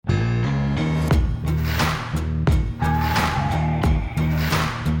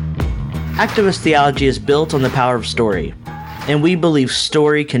Activist theology is built on the power of story, and we believe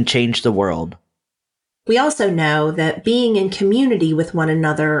story can change the world. We also know that being in community with one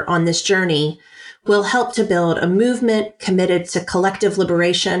another on this journey will help to build a movement committed to collective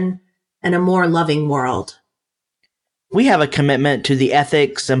liberation and a more loving world. We have a commitment to the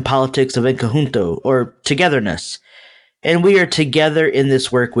ethics and politics of En Conjunto, or togetherness, and we are together in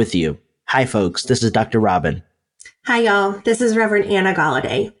this work with you. Hi, folks. This is Dr. Robin. Hi, y'all. This is Reverend Anna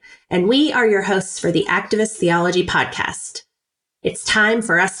Galladay, and we are your hosts for the Activist Theology Podcast. It's time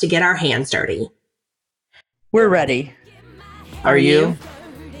for us to get our hands dirty. We're ready. Are you?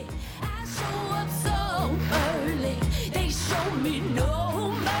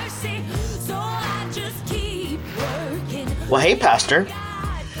 Well, hey, Pastor.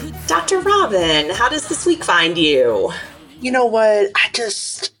 Dr. Robin, how does this week find you? You know what?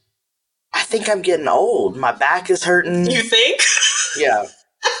 I think I'm getting old. My back is hurting. You think? Yeah.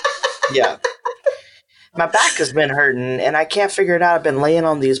 Yeah. My back has been hurting, and I can't figure it out. I've been laying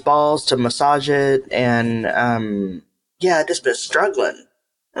on these balls to massage it, and, I've just been struggling.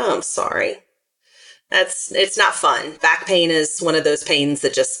 Oh, I'm sorry. It's not fun. Back pain is one of those pains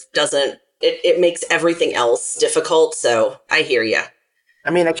that just doesn't, it makes everything else difficult, so I hear you.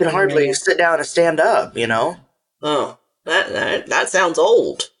 I mean, I can hardly sit down and stand up, you know? Oh, that sounds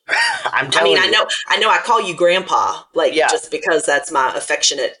old. I'm telling you. I know I call you Grandpa, just because that's my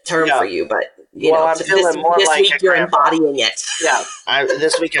affectionate term for you, but I'm feeling more this like week you're embodying it. Yeah,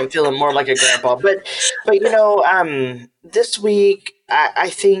 this week I'm feeling more like a grandpa. But this week I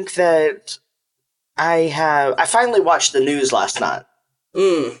think that I finally watched the news last night.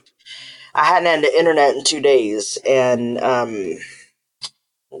 I hadn't had the internet in 2 days, and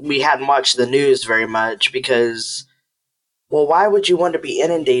we hadn't watched the news very much because, well, why would you want to be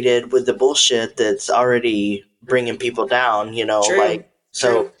inundated with the bullshit that's already bringing people down, True.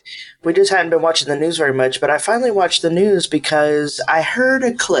 So we just hadn't been watching the news very much, but I finally watched the news because I heard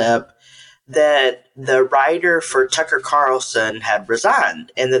a clip that the writer for Tucker Carlson had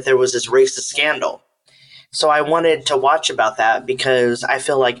resigned and that there was this racist scandal. So I wanted to watch about that because I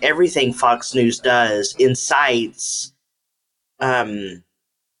feel like everything Fox News does incites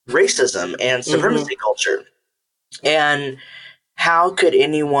racism and supremacy culture. And how could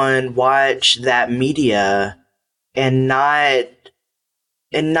anyone watch that media and not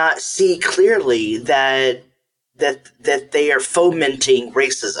see clearly that they are fomenting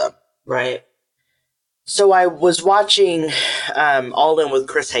racism? Right. So I was watching All In with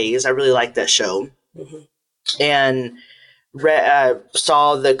Chris Hayes. I really like that show. Mm-hmm. And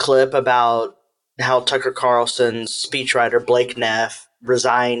saw the clip about how Tucker Carlson's speechwriter Blake Neff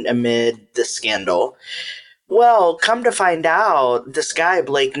resigned amid the scandal. Well, come to find out, this guy,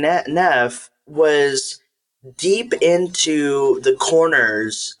 Blake Neff, was deep into the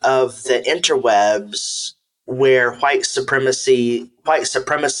corners of the interwebs where white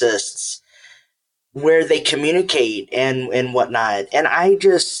supremacists, where they communicate and whatnot. And I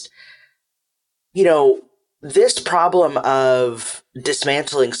just, this problem of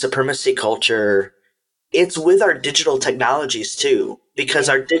dismantling supremacy culture, it's with our digital technologies too, because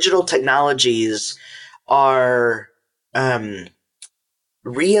our digital technologies are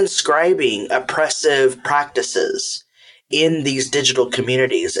reinscribing oppressive practices in these digital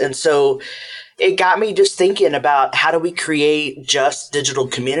communities. And so it got me just thinking about, how do we create just digital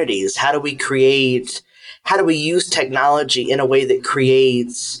communities? How do we use technology in a way that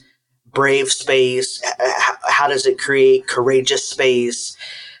creates brave space? How does it create courageous space?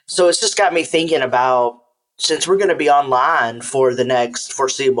 So it's just got me thinking about, since we're going to be online for the next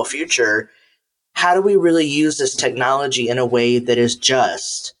foreseeable future, how do we really use this technology in a way that is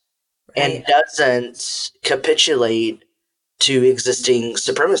just and doesn't capitulate to existing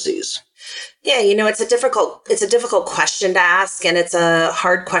supremacies? Yeah, it's a difficult question to ask, and it's a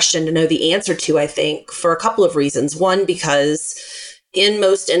hard question to know the answer to, I think, for a couple of reasons. One, because in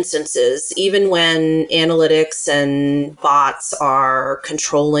most instances, even when analytics and bots are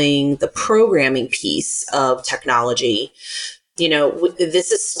controlling the programming piece of technology,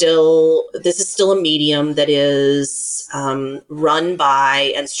 this is still a medium that is run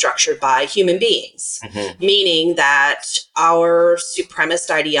by and structured by human beings, meaning that our supremacist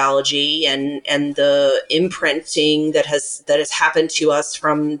ideology and the imprinting that has happened to us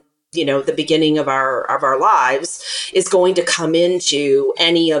from the beginning of our lives is going to come into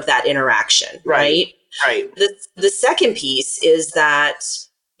any of that interaction, right? Right. The second piece is that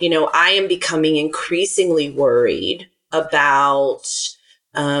I am becoming increasingly worried about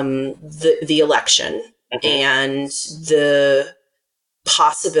the election and the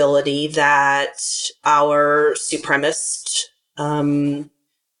possibility that our supremacist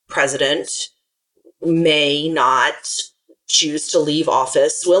president may not choose to leave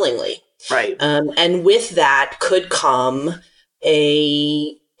office willingly. Right. And with that could come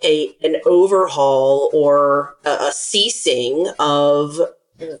an overhaul or a ceasing of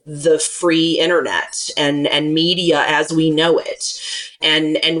the free internet and media as we know it.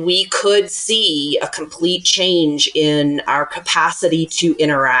 And we could see a complete change in our capacity to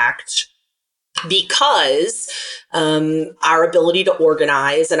interact because our ability to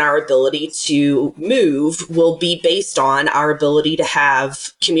organize and our ability to move will be based on our ability to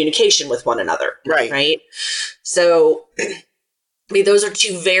have communication with one another. Right. So, I mean, those are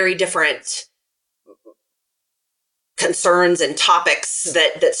two very different concerns and topics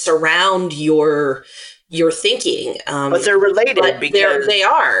that surround your thinking. But they're related because they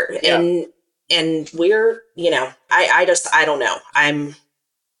are. Yeah. And we're, I don't know. I'm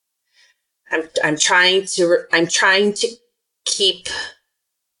trying to keep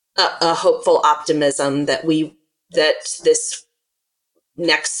a hopeful optimism that these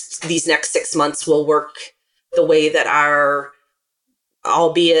next 6 months will work the way that our,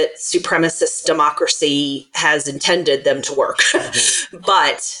 albeit supremacist democracy has intended them to work. Mm-hmm.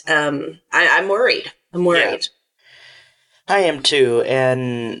 But I'm worried. Yeah. I am too.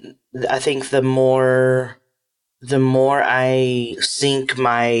 And I think the more I sink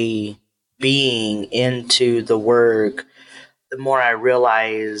my being into the work, the more I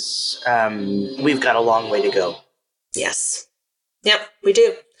realize we've got a long way to go. Yes. Yep, we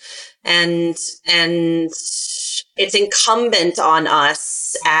do. And it's incumbent on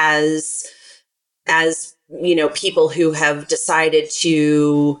us as people who have decided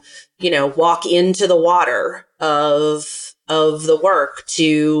to, walk into the water of the work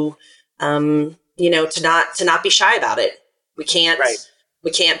to not be shy about it. We can't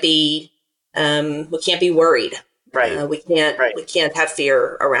be worried. Right. We can't have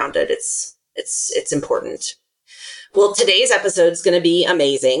fear around it. It's important. Well, today's episode is going to be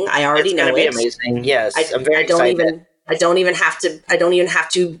amazing. I already know it. It's going to be amazing. Yes, I'm very excited. I don't even have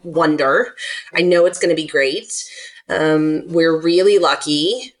to wonder. I know it's going to be great. We're really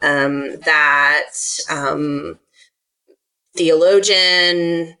lucky that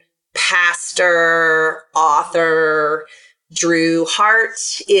theologian, pastor, author Drew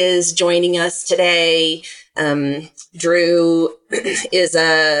Hart is joining us today. Drew is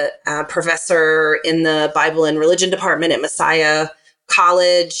a professor in the Bible and Religion department at Messiah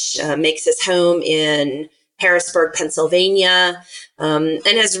College, makes his home in Harrisburg, Pennsylvania, and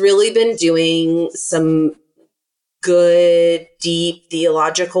has really been doing some good, deep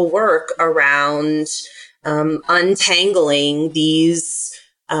theological work around untangling these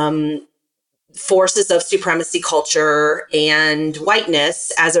forces of supremacy culture and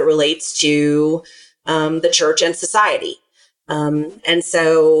whiteness as it relates to the church and society. And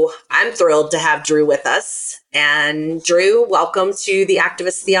so I'm thrilled to have Drew with us. And Drew, welcome to the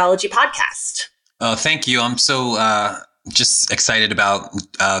Activist Theology Podcast. Thank you. I'm so just excited about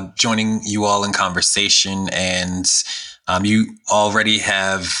joining you all in conversation. And you already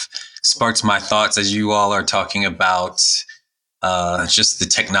have sparked my thoughts as you all are talking about just the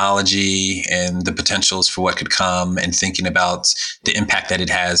technology and the potentials for what could come, and thinking about the impact that it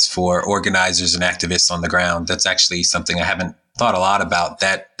has for organizers and activists on the ground. That's actually something I haven't thought a lot about,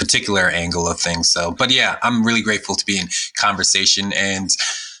 that particular angle of things. So, but yeah, I'm really grateful to be in conversation. And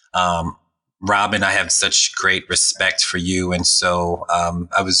Robin, I have such great respect for you. And so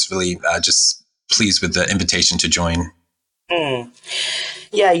I was really just pleased with the invitation to join.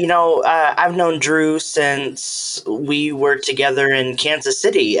 Yeah, I've known Drew since we were together in Kansas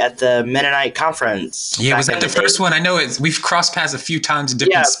City at the Mennonite conference. Yeah, was that the first one? I know we've crossed paths a few times in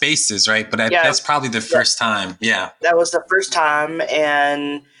different spaces, right? But that's probably the first time. Yeah. That was the first time.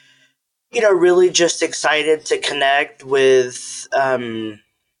 And, really just excited to connect with a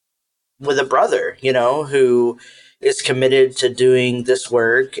brother, who is committed to doing this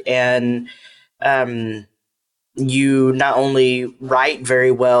work. And, you not only write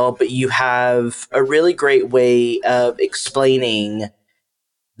very well, but you have a really great way of explaining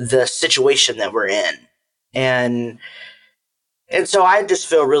the situation that we're in. And so I just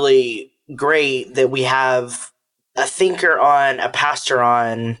feel really great that we have a thinker on, a pastor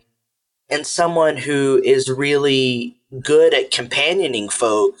on, and someone who is really good at companioning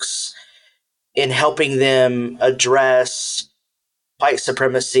folks in helping them address white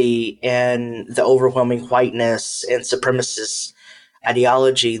supremacy and the overwhelming whiteness and supremacist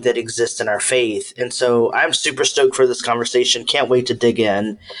ideology that exists in our faith. And so I'm super stoked for this conversation. Can't wait to dig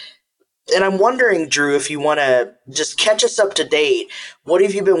in. And I'm wondering, Drew, if you want to just catch us up to date. What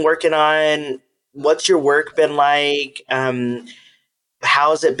have you been working on? What's your work been like? And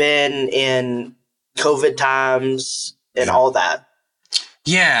how's it been in COVID times and all that?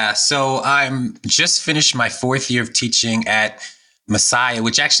 Yeah, so I'm just finished my 4th year of teaching at Messiah,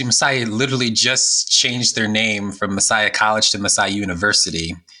 which actually Messiah literally just changed their name from Messiah College to Messiah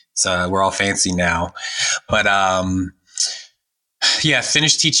University. So we're all fancy now. But yeah,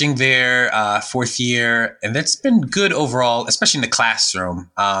 finished teaching there 4th year, and that's been good overall, especially in the classroom.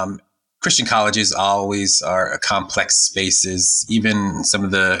 Christian colleges always are complex spaces. Even some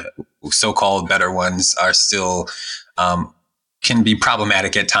of the so-called better ones are still can be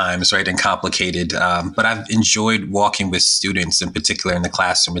problematic at times, right, and complicated. But I've enjoyed walking with students in particular in the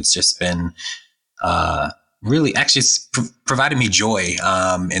classroom. It's just been really, actually, it's provided me joy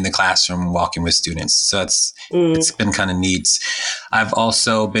in the classroom walking with students. So it's been kind of neat. I've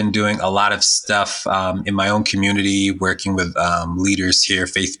also been doing a lot of stuff in my own community, working with leaders here,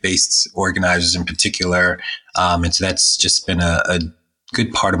 faith-based organizers in particular. And so that's just been a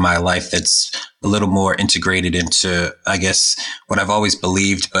good part of my life that's a little more integrated into, I guess, what I've always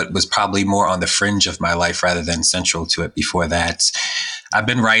believed, but was probably more on the fringe of my life rather than central to it before that. I've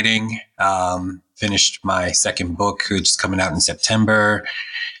been writing, finished my 2nd book, which is coming out in September.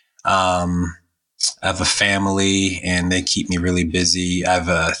 I have a family and they keep me really busy. I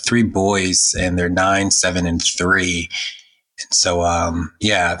have 3 boys and they're 9, 7, and 3. And so,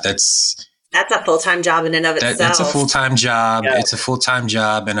 yeah, that's a full-time job in and of itself. That's a full-time job. Yeah. It's a full-time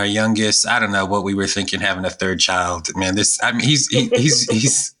job. And our youngest, I don't know what we were thinking having a 3rd child. Man, he's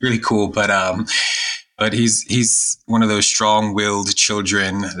really cool, but he's one of those strong-willed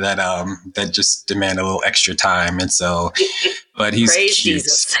children that just demand a little extra time. And so, but he's Praise cute.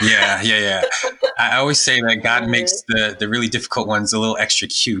 Jesus. Yeah. I always say that God makes the really difficult ones a little extra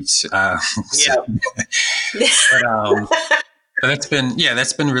cute. But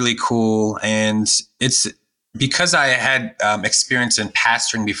that's been really cool. And it's because I had experience in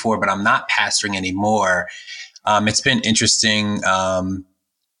pastoring before, but I'm not pastoring anymore. It's been interesting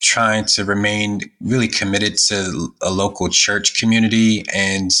trying to remain really committed to a local church community,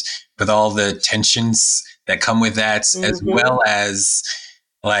 and with all the tensions that come with that, as well as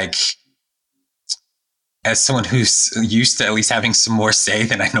like, as someone who's used to at least having some more say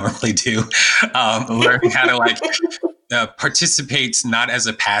than I normally do, learning how to participate not as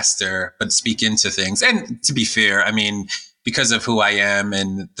a pastor, but speak into things. And to be fair, I mean, because of who I am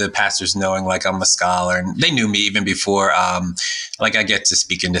and the pastors knowing like I'm a scholar, and they knew me even before, like I get to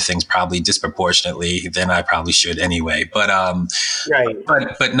speak into things probably disproportionately than I probably should anyway. But Right.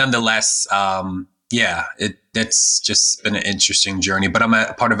 but nonetheless, that's just been an interesting journey. But I'm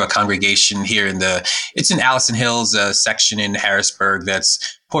a part of a congregation here it's in Allison Hills, a section in Harrisburg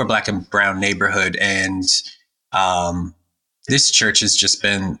that's poor Black and brown neighborhood, and this church has just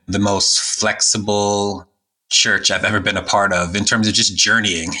been the most flexible church I've ever been a part of in terms of just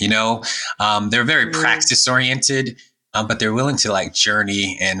journeying. They're very practice oriented, but they're willing to like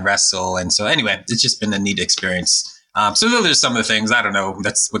journey and wrestle. And so anyway, it's just been a neat experience. So those are some of the things. I don't know.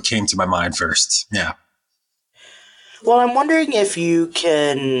 That's what came to my mind first. Yeah. Well, I'm wondering if you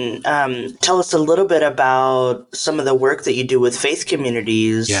can tell us a little bit about some of the work that you do with faith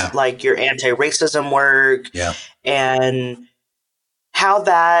communities, like your anti-racism work, and how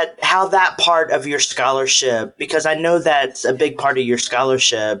that part of your scholarship, because I know that's a big part of your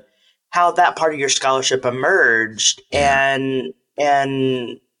scholarship, how that part of your scholarship emerged, and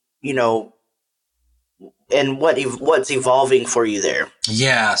what's evolving for you there.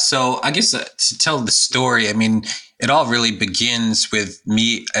 Yeah. So I guess to tell the story, I mean, it all really begins with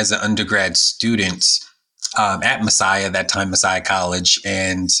me as an undergrad student at Messiah, that time Messiah College.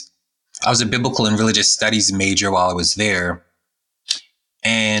 And I was a biblical and religious studies major while I was there.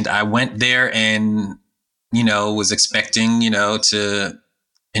 And I went there and, was expecting, to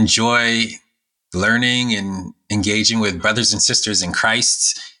enjoy learning and engaging with brothers and sisters in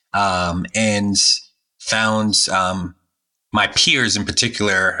Christ, and found my peers in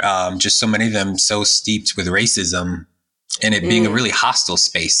particular, just so many of them so steeped with racism, and it being a really hostile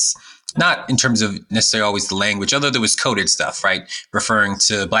space. Not in terms of necessarily always the language, although there was coded stuff, right? Referring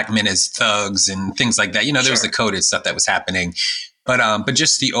to Black men as thugs and things like that. There was the coded stuff that was happening. But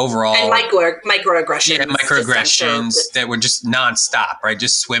just the overall... And microaggressions. Yeah, microaggressions that were just nonstop, right?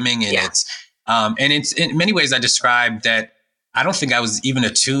 Just swimming in it. And it's in many ways I described that I don't think I was even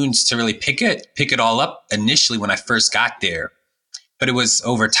attuned to really pick it all up initially when I first got there. But it was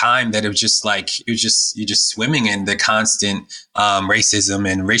over time that it was just like, you're just swimming in the constant racism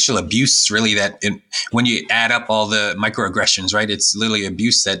and racial abuse, really, when you add up all the microaggressions, right? It's literally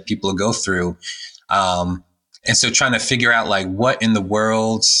abuse that people go through. And so trying to figure out like what in the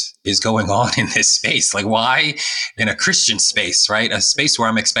world is going on in this space? Like, why in a Christian space, right? A space where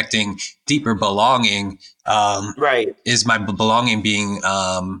I'm expecting deeper belonging, Right. is my belonging being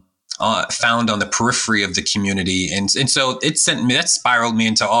found on the periphery of the community? And so that spiraled me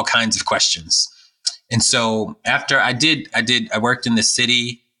into all kinds of questions. And so after I worked in the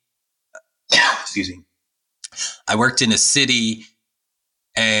city, excuse me, I worked in a city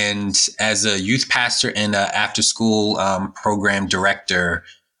and as a youth pastor and a after school program director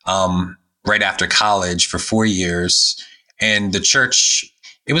right after college for 4 years. And the church,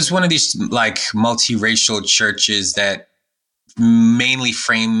 it was one of these like multiracial churches that mainly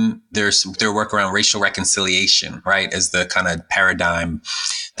frame their work around racial reconciliation, right, as the kind of paradigm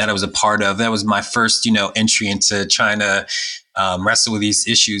that I was a part of. That was my first, entry into trying to wrestle with these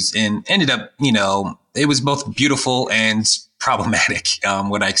issues, and ended up, it was both beautiful and problematic,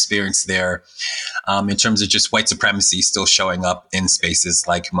 what I experienced there, in terms of just white supremacy still showing up in spaces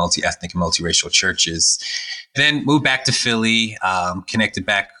like multi-ethnic and multiracial churches. Then moved back to Philly, connected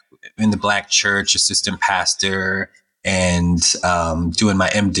back in the Black church, assistant pastor, and doing my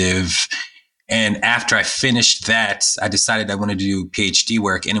MDiv. And after I finished that, I decided I wanted to do PhD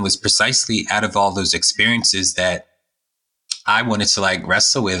work. And it was precisely out of all those experiences that I wanted to like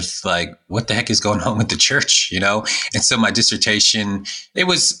wrestle with, like, what the heck is going on with the church, And so my dissertation,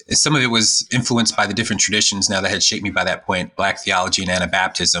 some of it was influenced by the different traditions now that had shaped me by that point, Black theology and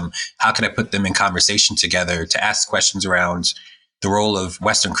Anabaptism. How could I put them in conversation together to ask questions around the role of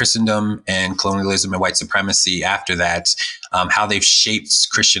Western Christendom and colonialism and white supremacy after that, how they've shaped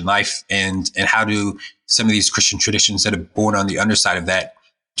Christian life, and how do some of these Christian traditions that are born on the underside of that,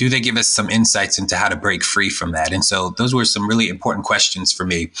 do they give us some insights into how to break free from that? And so those were some really important questions for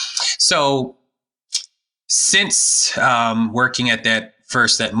me. So since working at that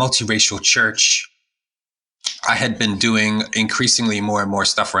multiracial church, I had been doing increasingly more and more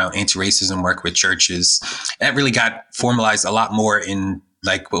stuff around anti-racism work with churches. That really got formalized a lot more in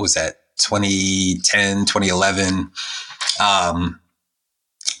 2010, 2011.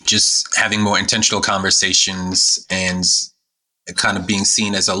 Just having more intentional conversations and kind of being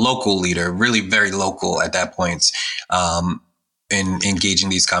seen as a local leader, really very local at that point, in engaging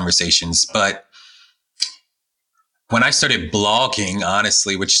these conversations. But when I started blogging,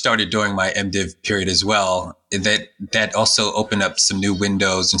 honestly, which started during my MDiv period as well, that also opened up some new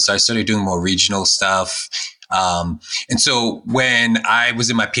windows. And so I started doing more regional stuff. And so when I was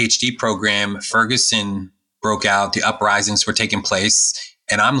in my PhD program, Ferguson broke out, the uprisings were taking place,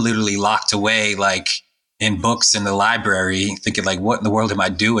 and I'm literally locked away, like in books in the library, thinking like, what in the world am I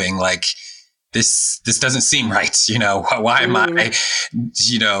doing? Like, this doesn't seem right. Why am I,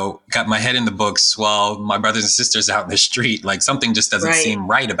 got my head in the books while my brothers and sisters out in the street? Like, something just doesn't seem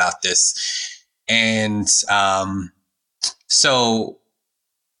right about this. And so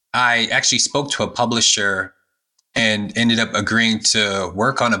I actually spoke to a publisher and ended up agreeing to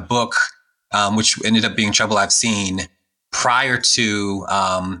work on a book, which ended up being Trouble I've Seen, prior to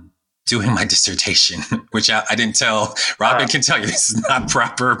doing my dissertation, which I didn't tell. Robin can tell you this is not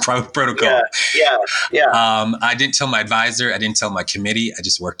proper protocol. Yeah. I didn't tell my advisor. I didn't tell my committee. I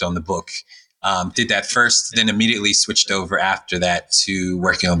just worked on the book. Did that first, then immediately switched over after that to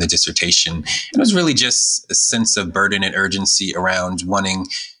working on the dissertation. It was really just a sense of burden and urgency around wanting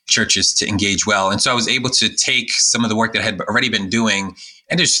churches to engage well. And so I was able to take some of the work that I had already been doing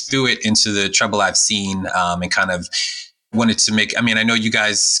and just threw it into the Trouble I've Seen, and kind of wanted to make, I know you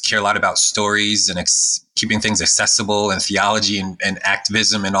guys care a lot about stories and keeping things accessible, and theology and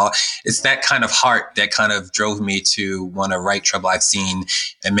activism and all. It's that kind of heart that kind of drove me to want to write Trouble I've Seen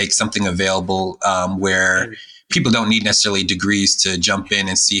and make something available where people don't need necessarily degrees to jump in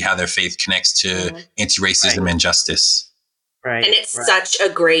and see how their faith connects to anti-racism and justice. Right. And it's such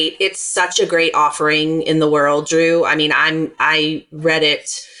a great offering in the world, Drew. I read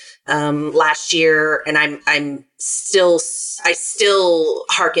it last year, and I still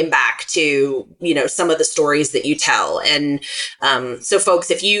harken back to, some of the stories that you tell. And so folks,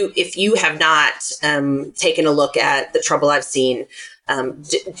 if you have not taken a look at the Trouble I've Seen,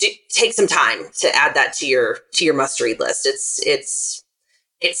 take some time to add that to your must read list. It's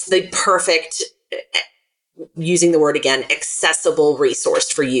the perfect, using the word again, accessible resource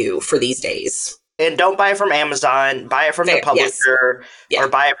for you for these days. And don't buy it from Amazon. Buy it from the publisher, or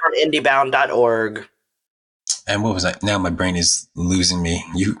buy it from indiebound.org. And what was that? Now my brain is losing me.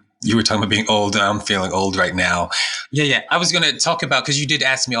 You were talking about being old, and I'm feeling old right now. Yeah. I was going to talk about, because you did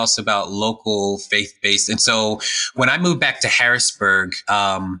ask me also about local faith-based. And so when I moved back to Harrisburg,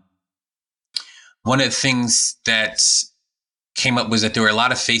 one of the things that came up was that there were a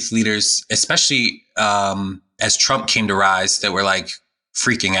lot of faith leaders, especially as Trump came to rise, that were like,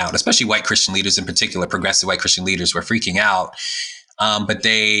 freaking out, especially white Christian leaders in particular. Progressive white Christian leaders were freaking out. But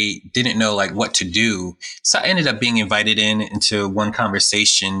they didn't know like what to do. So I ended up being invited into one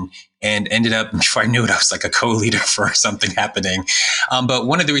conversation and ended up, before I knew it, I was like a co-leader for something happening. But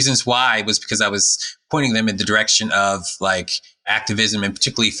one of the reasons why was because I was pointing them in the direction of like activism and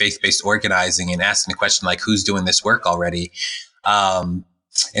particularly faith-based organizing and asking the question, like, who's doing this work already? And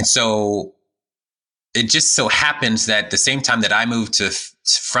so it just so happens that the same time that I moved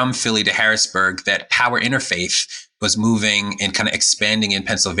from Philly to Harrisburg, that Power Interfaith was moving and kind of expanding in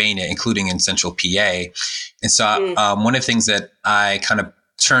Pennsylvania, including in central PA. And so one of the things that I kind of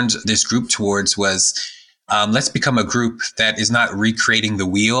turned this group towards was, let's become a group that is not recreating the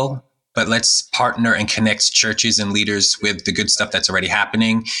wheel, but let's partner and connect churches and leaders with the good stuff that's already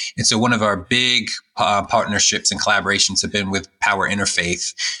happening. And so one of our big partnerships and collaborations have been with Power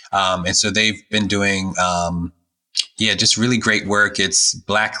Interfaith. And so they've been doing, just really great work. It's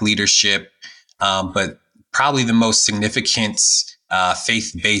Black leadership, but probably the most significant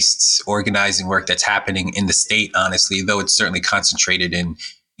faith-based organizing work that's happening in the state, honestly, though it's certainly concentrated in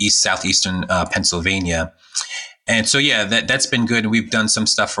southeastern Pennsylvania. And so, that's been good. We've done some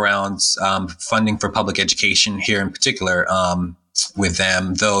stuff around funding for public education here in particular with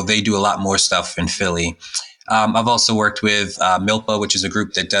them, though they do a lot more stuff in Philly. I've also worked with MILPA, which is a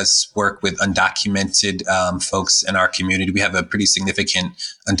group that does work with undocumented folks in our community. We have a pretty significant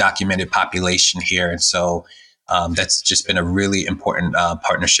undocumented population here. And so that's just been a really important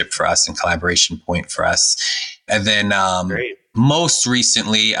partnership for us and collaboration point for us. And then most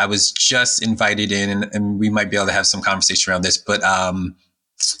recently, I was just invited in, and we might be able to have some conversation around this, but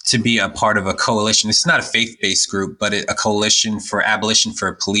to be a part of a coalition. It's not a faith-based group, but a coalition for abolition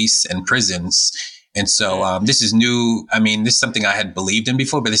for police and prisons. And so this is new. I mean, this is something I had believed in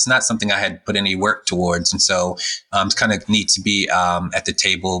before, but it's not something I had put any work towards. And so it's kind of neat to be at the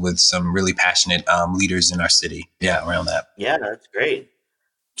table with some really passionate leaders in our city. Yeah, around that. Yeah, that's great.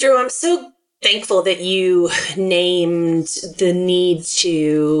 Drew, I'm so thankful that you named the need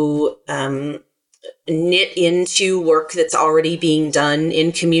to knit into work that's already being done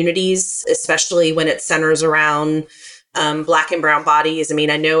in communities, especially when it centers around Black and brown bodies. I mean,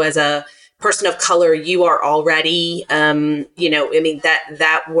 I know as a person of color, you are already,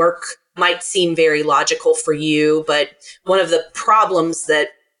 that work might seem very logical for you, but one of the problems that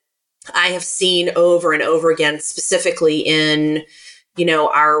I have seen over and over again, specifically in,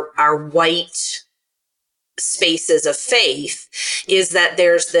 our white spaces of faith, is that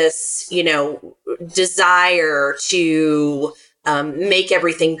there's this, desire to make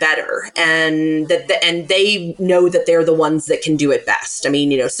everything better, and and they know that they're the ones that can do it best. I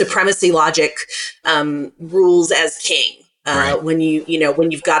mean, supremacy logic rules as king. Right. When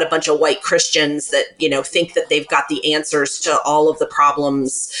you've got a bunch of white Christians that think that they've got the answers to all of the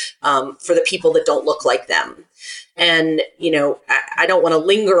problems for the people that don't look like them. And I don't want to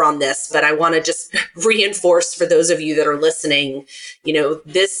linger on this, but I want to just reinforce for those of you that are listening,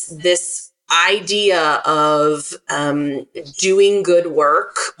 this idea of doing good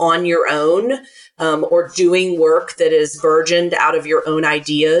work on your own, or doing work that is burgeoned out of your own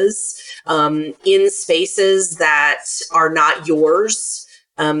ideas in spaces that are not yours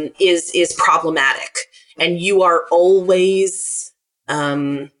is problematic. And you are always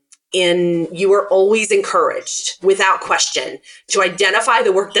encouraged without question to identify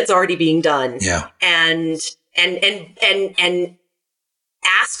the work that's already being done. Yeah. And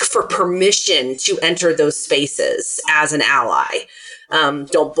ask for permission to enter those spaces as an ally.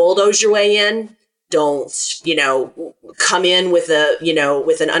 Don't bulldoze your way in. Don't, come in with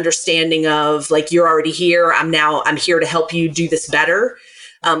with an understanding of like, you're already here. I'm here to help you do this better.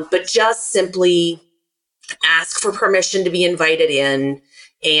 But just simply ask for permission to be invited in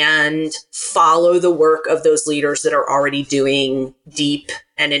and follow the work of those leaders that are already doing deep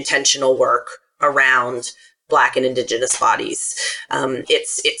and intentional work around Black and Indigenous bodies.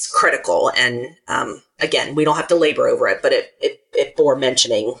 It's critical. And again, we don't have to labor over it, but it bore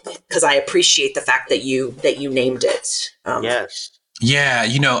mentioning because I appreciate the fact that you named it. Yes. Yeah,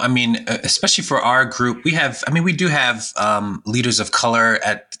 especially for our group, we do have leaders of color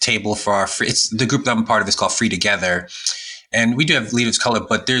at the table for our free. It's the group that I'm a part of is called Free Together. And we do have leaders of color,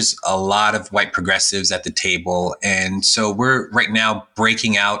 but there's a lot of white progressives at the table. And so we're right now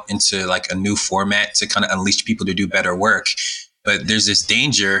breaking out into like a new format to kind of unleash people to do better work. But there's this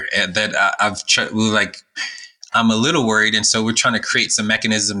danger that I'm a little worried. And so we're trying to create some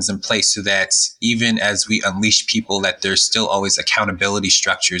mechanisms in place so that even as we unleash people, that there's still always accountability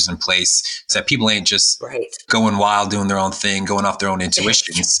structures in place so that people ain't just going wild, doing their own thing, going off their own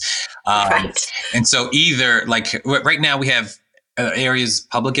intuitions. And so either like right now we have areas: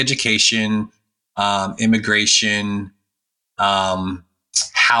 public education, immigration,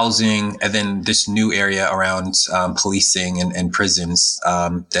 housing, and then this new area around policing and prisons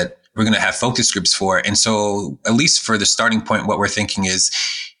that we're going to have focus groups for. And so, at least for the starting point, what we're thinking is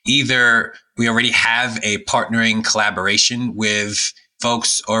either we already have a partnering collaboration with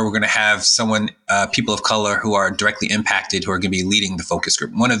folks, or we're going to have someone, people of color who are directly impacted, who are going to be leading the focus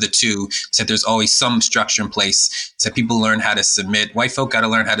group. One of the two, so that there's always some structure in place so that people learn how to submit. White folk got to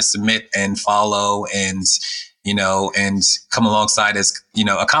learn how to submit and follow and, and come alongside as,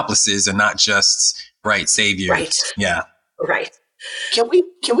 accomplices and not just saviors. Right. Yeah. Right. Can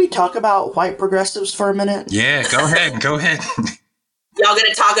we talk about white progressives for a minute? Yeah, go ahead. Y'all going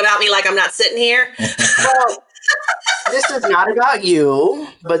to talk about me like I'm not sitting here? Well, this is not about you,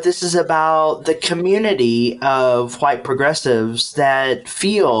 but this is about the community of white progressives that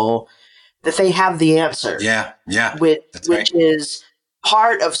feel that they have the answer. Yeah. Which right. is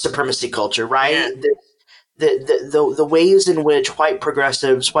part of supremacy culture, right? Yeah. The ways in which white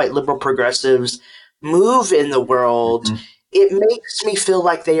liberal progressives move in the world, it makes me feel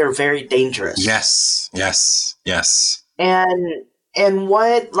like they are very dangerous. Yes. And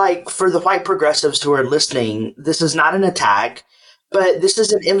what, for the white progressives who are listening, this is not an attack, but this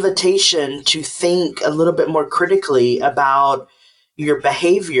is an invitation to think a little bit more critically about your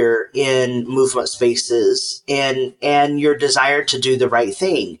behavior in movement spaces and your desire to do the right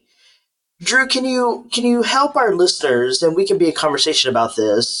thing. Drew, can you help our listeners, and we can be a conversation about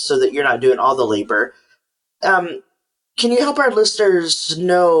this so that you're not doing all the labor. Can you help our listeners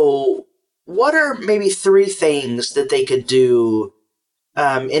know what are maybe 3 things that they could do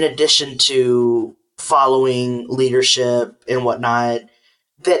in addition to following leadership and whatnot,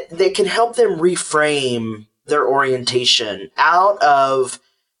 that can help them reframe their orientation out of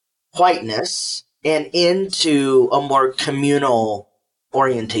whiteness and into a more communal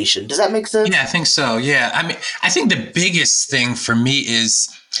orientation? Does that make sense? Yeah, I think so. Yeah. I mean, I think the biggest thing for me is,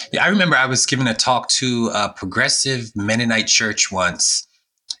 I remember I was giving a talk to a progressive Mennonite church once.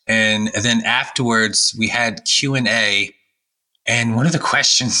 And then afterwards we had Q&A. And one of the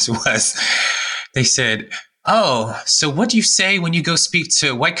questions was, they said, "Oh, so what do you say when you go speak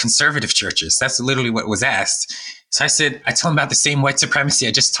to white conservative churches?" That's literally what was asked. So I told them about the same white supremacy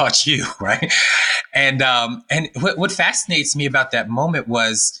I just taught you, right? And what fascinates me about that moment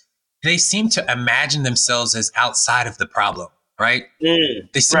was they seem to imagine themselves as outside of the problem, right?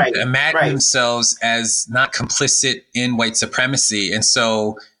 They seem to imagine themselves as not complicit in white supremacy. And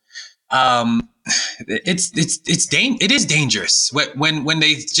so it is dangerous when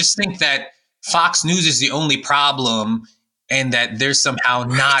they just think that Fox News is the only problem and that they're somehow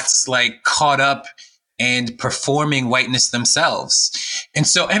not caught up and performing whiteness themselves. And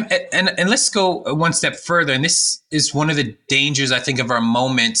so and let's go one step further. And this is one of the dangers, I think, of our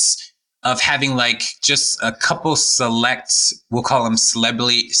moments of having just a couple select, we'll call them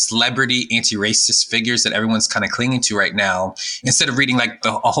celebrity anti-racist figures that everyone's kind of clinging to right now, instead of reading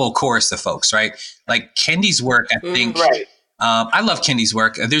a whole chorus of folks, right? Like Kendi's work, I think. I love Kendi's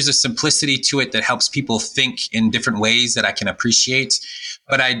work. There's a simplicity to it that helps people think in different ways that I can appreciate.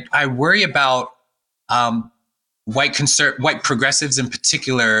 But I worry about white progressives in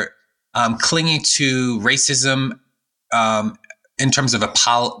particular clinging to racism in terms of a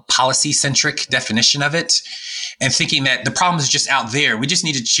policy-centric definition of it, and thinking that the problem is just out there. We just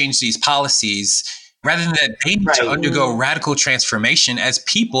need to change these policies, rather than that they need to undergo radical transformation as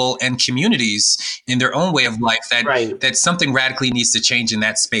people and communities in their own way of life, that something radically needs to change in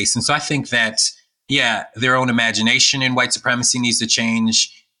that space. And so I think that, their own imagination in white supremacy needs to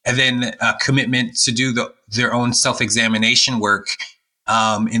change, and then a commitment to do their own self-examination work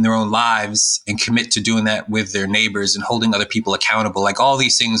in their own lives, and commit to doing that with their neighbors and holding other people accountable. All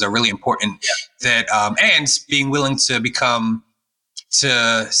these things are really important. That and being willing to become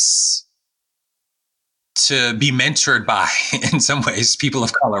to be mentored by, in some ways, people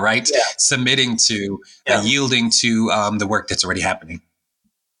of color, right? Submitting to, yielding to the work that's already happening.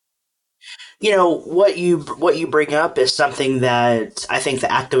 What you bring up is something that I think the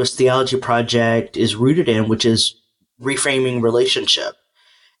Activist Theology Project is rooted in, which is reframing relationship.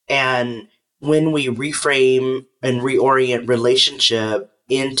 And when we reframe and reorient relationship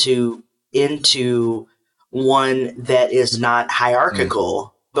into one that is not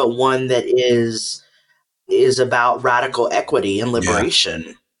hierarchical, but one that is about radical equity and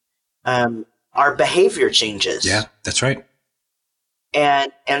liberation, our behavior changes. Yeah, that's right.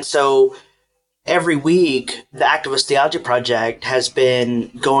 And so every week, the Activist Theology Project has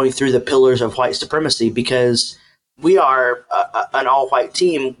been going through the pillars of white supremacy, because we are an all-white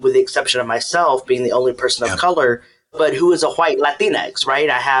team, with the exception of myself being the only person of color but who is a white Latinx, right?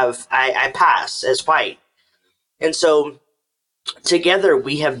 I pass as white. And so together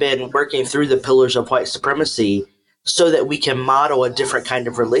we have been working through the pillars of white supremacy so that we can model a different kind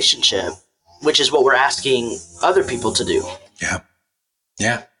of relationship, which is what we're asking other people to do. Yeah.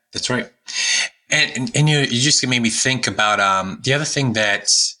 Yeah, that's right. And you just made me think about the other thing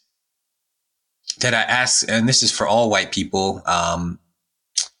that I ask, and this is for all white people,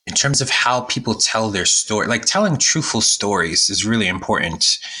 in terms of how people tell their story, like telling truthful stories is really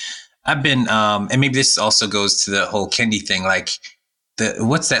important. I've been, and maybe this also goes to the whole Kendi thing, like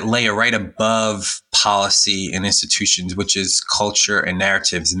what's that layer right above policy and institutions, which is culture and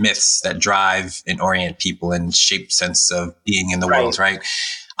narratives, myths that drive and orient people and shape sense of being in the world, right?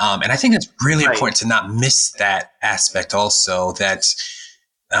 And I think it's really important to not miss that aspect also, that,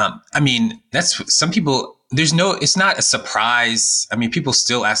 I mean, that's some people, it's not a surprise. I mean, people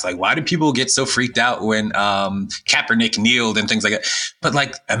still ask, like, why do people get so freaked out when Kaepernick kneeled and things like that? But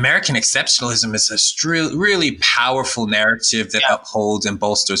like American exceptionalism is a really powerful narrative that upholds and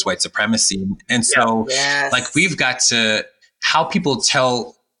bolsters white supremacy. And so like we've got to, how people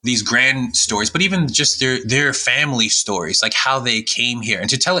tell these grand stories, but even just their family stories, like how they came here, and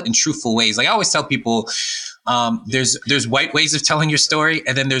to tell it in truthful ways. Like I always tell people, there's white ways of telling your story,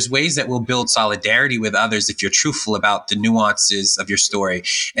 and then there's ways that will build solidarity with others if you're truthful about the nuances of your story.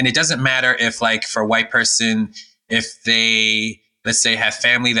 And it doesn't matter if, like, for a white person, if they, let's say, have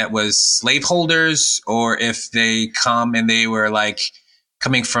family that was slaveholders, or if they come and they were like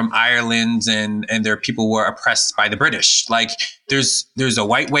coming from Ireland and their people were oppressed by the British. Like there's a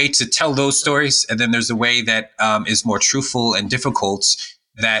white way to tell those stories, and then there's a way that is more truthful and difficult,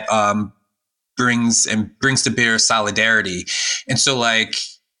 that brings to bear solidarity. And so like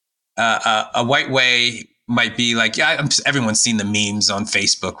a white way might be like, everyone's seen the memes on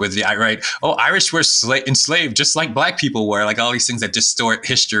Facebook with the right, oh, Irish were enslaved just like Black people were, like all these things that distort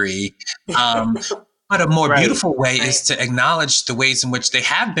history. But a more beautiful way is to acknowledge the ways in which they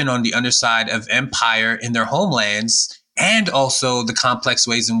have been on the underside of empire in their homelands, and also the complex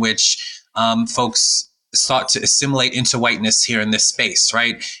ways in which folks sought to assimilate into whiteness here in this space,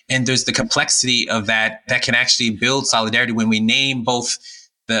 right? And there's the complexity of that can actually build solidarity when we name both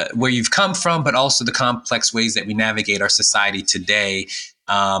where you've come from, but also the complex ways that we navigate our society today.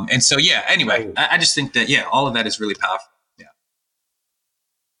 And so, anyway, I just think that, all of that is really powerful.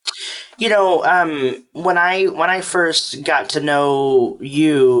 You know, when I first got to know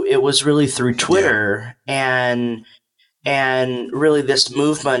you, it was really through Twitter and really this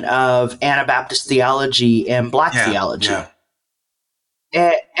movement of Anabaptist theology and Black theology. Yeah.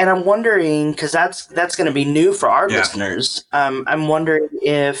 And I'm wondering, because that's going to be new for our listeners. I'm wondering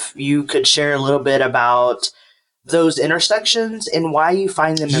if you could share a little bit about those intersections and why you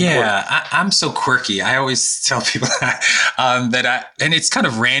find them important. Yeah, I'm so quirky. I always tell people that and it's kind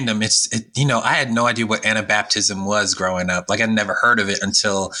of random. I had no idea what Anabaptism was growing up. Like I'd never heard of it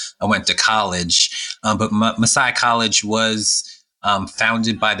until I went to college. But Messiah College was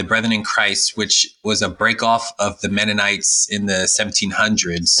founded by the Brethren in Christ, which was a break off of the Mennonites in the 1700s.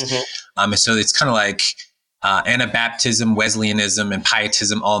 Mm-hmm. And so it's kind of like Anabaptism, Wesleyanism, and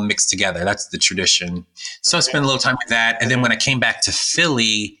Pietism all mixed together. That's the tradition. So I spent a little time with that. And then when I came back to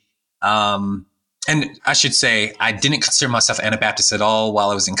Philly, and I should say, I didn't consider myself Anabaptist at all while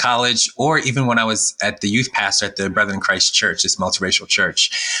I was in college, or even when I was at the youth pastor at the Brethren in Christ Church, this multiracial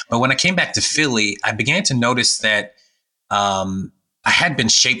church. But when I came back to Philly, I began to notice that I had been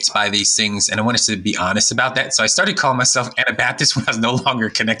shaped by these things, and I wanted to be honest about that. So I started calling myself Anabaptist when I was no longer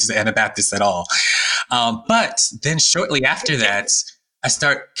connected to Anabaptists at all. But then shortly after that, I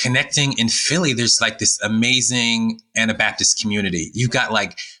start connecting in Philly. There's like this amazing Anabaptist community. You've got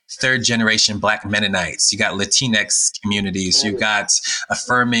like third generation Black Mennonites. You got Latinx communities. You've got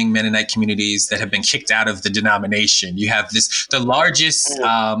affirming Mennonite communities that have been kicked out of the denomination. You have the largest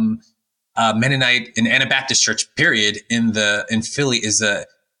Mennonite and Anabaptist church period in Philly is a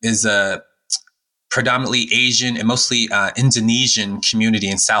predominantly Asian and mostly Indonesian community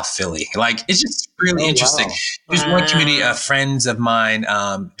in South Philly. Like it's just really interesting. Wow. There's one community of friends of mine,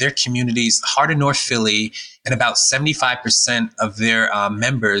 their communities, heart of North Philly, and about 75% of their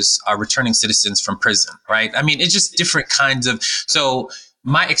members are returning citizens from prison, right? I mean, it's just different kinds of, so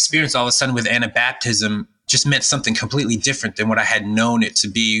my experience all of a sudden with Anabaptism just meant something completely different than what I had known it to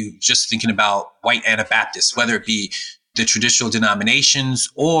be, just thinking about white Anabaptists, whether it be the traditional denominations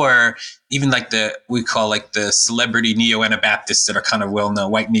or even like we call like the celebrity neo-Anabaptists that are kind of well-known,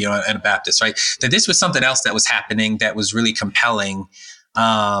 white neo-Anabaptists, right? That this was something else that was happening that was really compelling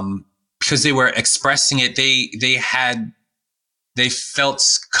because they were expressing it. They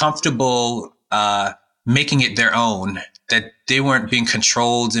felt comfortable making it their own, that they weren't being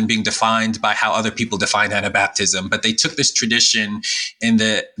controlled and being defined by how other people defined Anabaptism, but they took this tradition in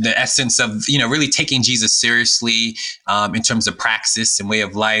the essence of, really taking Jesus seriously in terms of praxis and way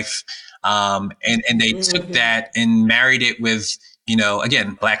of life. And they took that and married it with,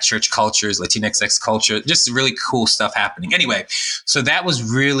 again, Black church cultures, Latinx culture, just really cool stuff happening. Anyway, so that was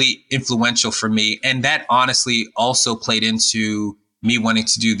really influential for me. And that honestly also played into me wanting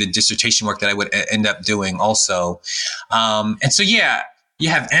to do the dissertation work that I would end up doing also. And so, yeah, you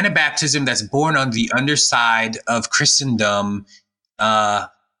have Anabaptism that's born on the underside of Christendom.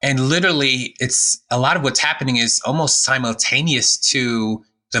 And literally, it's a lot of what's happening is almost simultaneous to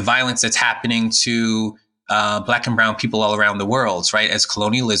the violence that's happening to Black and brown people all around the world, right? As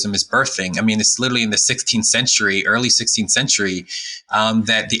colonialism is birthing. I mean, it's literally in the 16th century, early 16th century,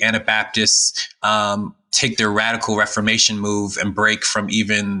 that the Anabaptists take their radical Reformation move and break from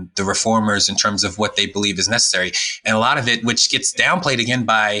even the reformers in terms of what they believe is necessary. And a lot of it, which gets downplayed again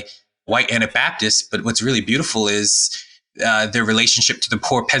by white Anabaptists, but what's really beautiful is their relationship to the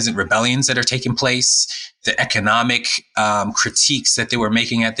poor peasant rebellions that are taking place, the economic critiques that they were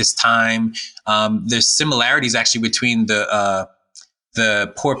making at this time. There's similarities actually between the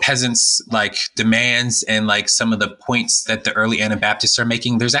poor peasants like demands and like some of the points that the early Anabaptists are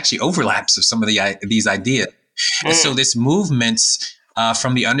making. There's actually overlaps of some of these ideas. And so this movement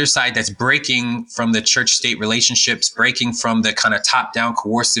from the underside that's breaking from the church-state relationships, breaking from the kind of top-down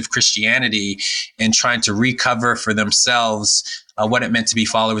coercive Christianity and trying to recover for themselves what it meant to be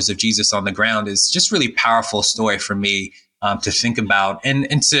followers of Jesus on the ground is just really powerful story for me to think about.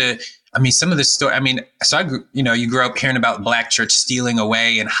 And to, I mean, some of the story, I mean, so you grew up hearing about Black church stealing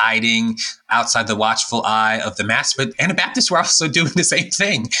away and hiding outside the watchful eye of the mass, but Anabaptists were also doing the same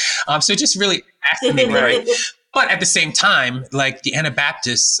thing. So just really fascinating, right? But at the same time, like the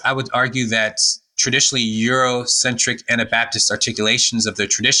Anabaptists, I would argue that traditionally Eurocentric Anabaptist articulations of their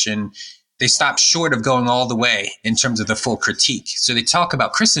tradition, they stop short of going all the way in terms of the full critique. So they talk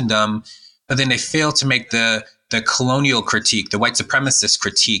about Christendom, but then they fail to make the colonial critique, the white supremacist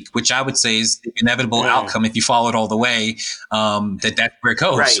critique, which I would say is the inevitable outcome if you follow it all the way, that's where it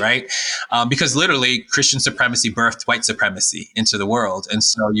goes, right? Because literally Christian supremacy birthed white supremacy into the world. And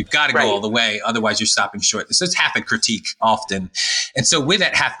so you've got to go all the way. Otherwise you're stopping short. So it's half a critique often. And so with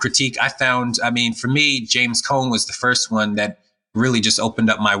that half critique, I found, I mean, for me, James Cone was the first one that really just opened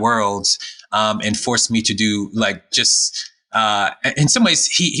up my world and forced me to do like just, in some ways,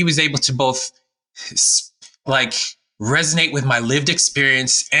 he was able to both like resonate with my lived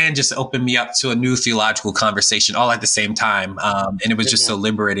experience and just open me up to a new theological conversation all at the same time. And it was just so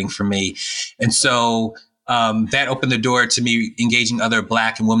liberating for me. And so that opened the door to me engaging other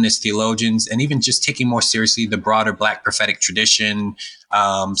Black and womanist theologians and even just taking more seriously the broader Black prophetic tradition.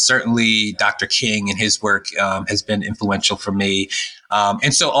 Certainly Dr. King and his work has been influential for me.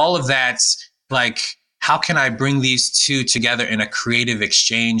 And so all of that, like, how can I bring these two together in a creative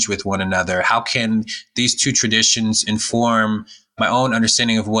exchange with one another? How can these two traditions inform my own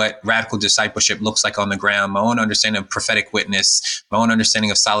understanding of what radical discipleship looks like on the ground, my own understanding of prophetic witness, my own understanding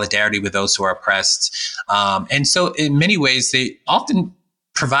of solidarity with those who are oppressed? And so in many ways, they often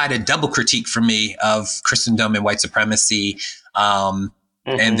provide a double critique for me of Christendom and white supremacy,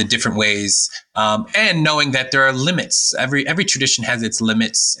 and the different ways, and knowing that there are limits. Every tradition has its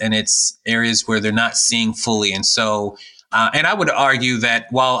limits and its areas where they're not seeing fully. And so, and I would argue that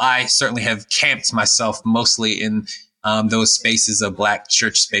while I certainly have camped myself mostly in those spaces of Black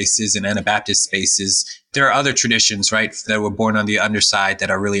church spaces and Anabaptist spaces, there are other traditions, right, that were born on the underside that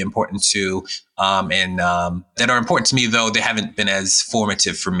are really important to, and that are important to me, though they haven't been as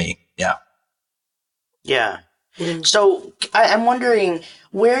formative for me. Yeah. Yeah. So I'm wondering,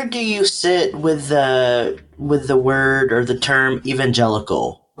 where do you sit with the word or the term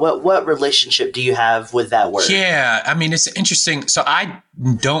evangelical? What relationship do you have with that word? Yeah, I mean, it's interesting. So I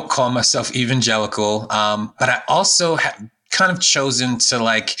don't call myself evangelical, but I also have kind of chosen to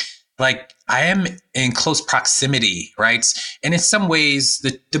like I am in close proximity, right? And in some ways,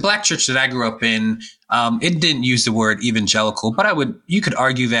 the Black church that I grew up in, it didn't use the word evangelical, but you could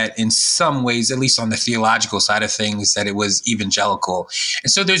argue that in some ways, at least on the theological side of things, that it was evangelical.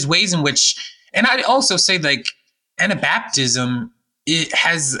 And so there's ways in which, and I'd also say like Anabaptism, it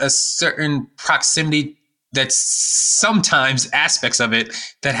has a certain proximity that's sometimes aspects of it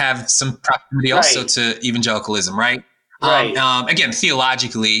that have some proximity also to evangelicalism, right? Again,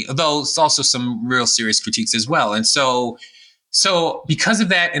 theologically, though it's also some real serious critiques as well. And so because of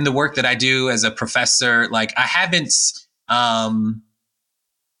that and the work that I do as a professor, like I haven't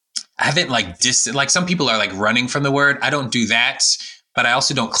like some people are like running from the word. I don't do that. but I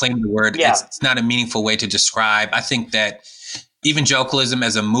also don't claim the word. Yeah. It's not a meaningful way to describe. I think that evangelicalism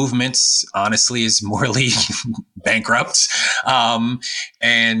as a movement, honestly, is morally bankrupt. And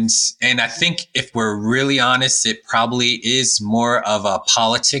I think if we're really honest, it probably is more of a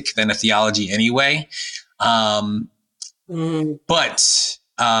politic than a theology anyway. But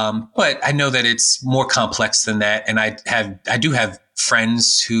I know that it's more complex than that. And I do have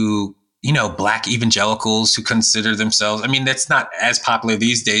friends who, Black evangelicals who consider themselves, I mean, that's not as popular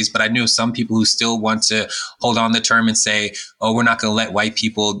these days, but I know some people who still want to hold on the term and say, oh, we're not going to let white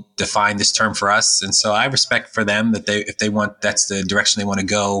people define this term for us. And so I respect for them that if they want, that's the direction they want to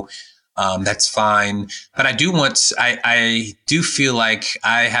go. That's fine. But I do feel like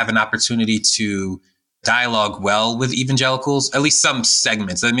I have an opportunity to dialogue well with evangelicals, at least some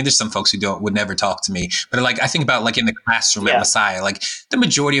segments. I mean, there's some folks who would never talk to me, but I think about in the classroom at Messiah, the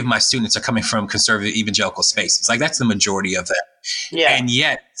majority of my students are coming from conservative evangelical spaces. That's the majority of them. Yeah. And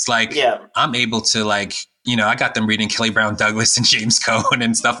yet it's I'm able to I got them reading Kelly Brown Douglas and James Cone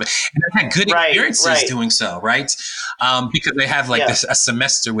and stuff. And I had good experiences doing so, right? Because they have a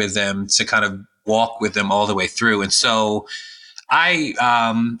semester with them to kind of walk with them all the way through. And so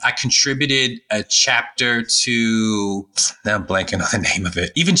I contributed a chapter to, now I'm blanking on the name of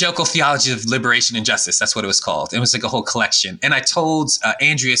it, Evangelical Theology of Liberation and Justice. That's what it was called. It was a whole collection. And I told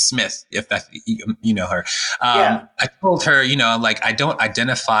Andrea Smith, if that, you know her, I told her, I don't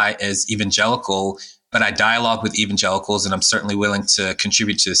identify as evangelical, but I dialogue with evangelicals, and I'm certainly willing to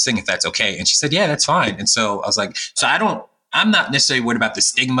contribute to this thing if that's okay. And she said, yeah, that's fine. And so I was I'm not necessarily worried about the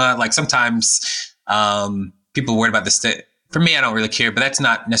stigma. Sometimes people are worried about the For me, I don't really care, but that's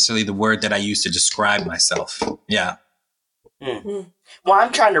not necessarily the word that I use to describe myself. Yeah. Mm-hmm. Well,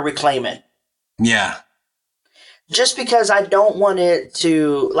 I'm trying to reclaim it. Yeah. Just because I don't want it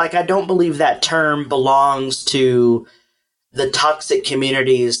to, I don't believe that term belongs to the toxic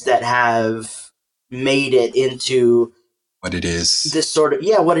communities that have made it into what it is. This sort of,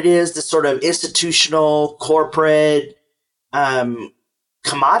 this sort of institutional, corporate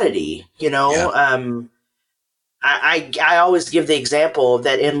commodity, I always give the example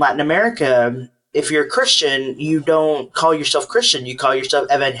that in Latin America, if you're a Christian, you don't call yourself Christian, you call yourself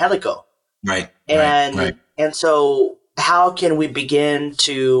evangelico. Right. And so how can we begin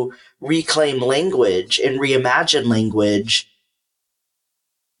to reclaim language and reimagine language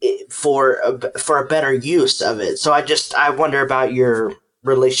for a better use of it? So I wonder about your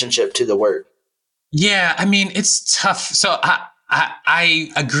relationship to the word. Yeah, I mean, it's tough. So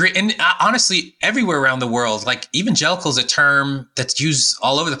I agree. And honestly, everywhere around the world, evangelical is a term that's used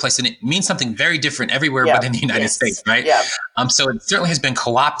all over the place, and it means something very different everywhere but in the United States, right? Yeah. So it certainly has been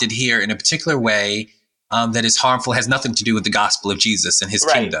co-opted here in a particular way that is harmful, has nothing to do with the gospel of Jesus and his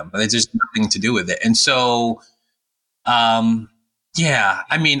kingdom. There's just nothing to do with it. And so, I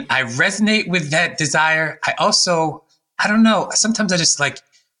mean, I resonate with that desire. I don't know. Sometimes I just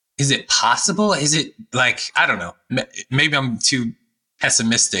is it possible? Is it I don't know, maybe I'm too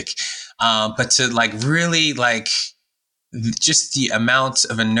pessimistic, but to really just the amount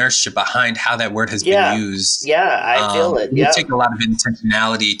of inertia behind how that word has been used. Yeah, I feel it. Yeah. It takes a lot of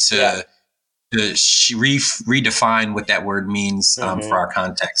intentionality to redefine what that word means for our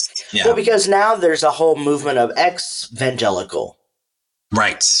context. Yeah. Well, because now there's a whole movement of ex-evangelical.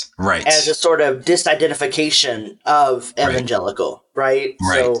 Right. As a sort of disidentification of evangelical, right?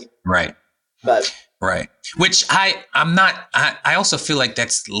 Which I'm not, I also feel like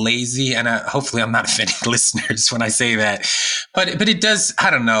that's lazy, and hopefully I'm not offending listeners when I say that, but it does, I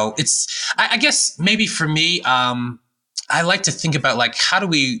don't know. I guess maybe for me, I like to think about how do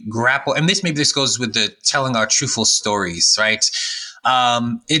we grapple, and maybe this goes with the telling our truthful stories, right?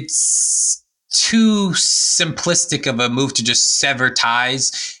 It's too simplistic of a move to just sever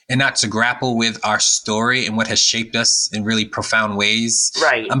ties and not to grapple with our story and what has shaped us in really profound ways.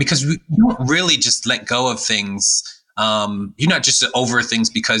 Right. Because we don't really just let go of things. You're not just over things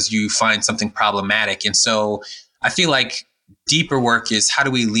because you find something problematic. And so I feel like deeper work is how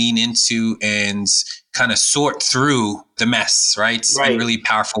do we lean into and kind of sort through the mess, right? In really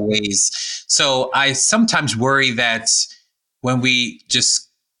powerful ways. So I sometimes worry that when we just,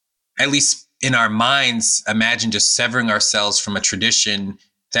 at least in our minds, imagine just severing ourselves from a tradition,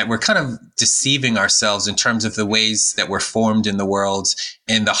 that we're kind of deceiving ourselves in terms of the ways that we're formed in the world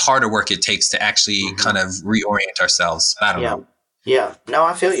and the harder work it takes to actually kind of reorient ourselves. I don't know. Yeah. No,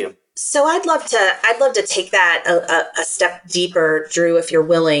 I feel you. So I'd love to take that a step deeper, Drew, if you're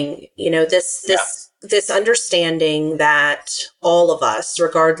willing. This understanding that all of us,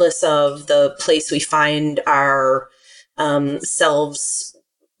 regardless of the place we find our selves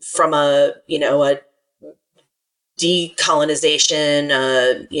from a decolonization,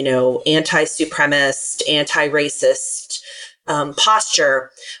 anti-supremacist, anti-racist posture,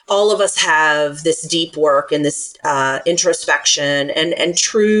 all of us have this deep work and this introspection and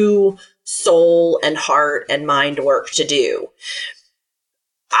true soul and heart and mind work to do.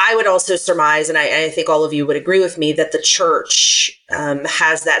 I would also surmise, and I think all of you would agree with me, that the church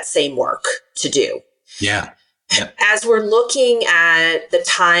has that same work to do. Yeah. Yep. As we're looking at the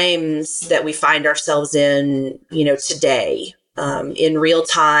times that we find ourselves in, today, in real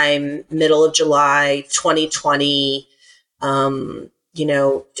time, middle of July, 2020, a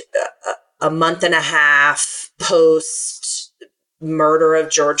month and a half post murder of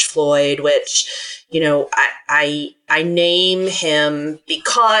George Floyd, which, I name him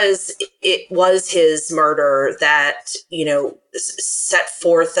because it was his murder that, set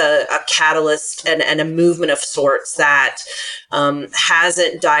forth a catalyst and a movement of sorts that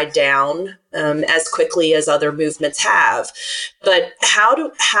hasn't died down as quickly as other movements have. But how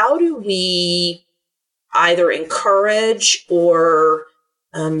do we either encourage or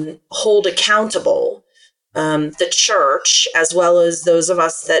hold accountable the church, as well as those of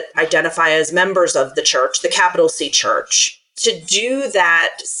us that identify as members of the church, the capital C church, to do that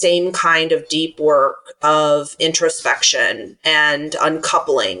same kind of deep work of introspection and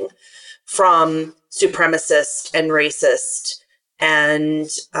uncoupling from supremacist and racist and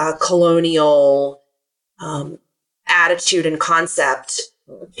colonial attitude and concept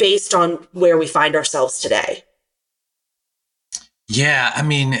based on where we find ourselves today? Yeah, I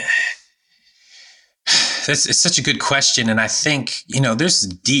mean, it's such a good question. And I think, there's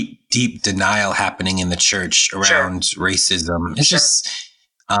deep denial happening in the church around racism. It's just,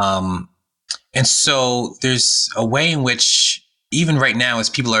 and so there's a way in which even right now, as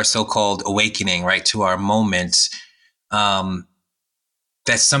people are so-called awakening, right, to our moment,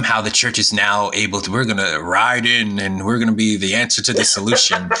 that somehow the church is now able to, we're going to ride in and we're going to be the answer to the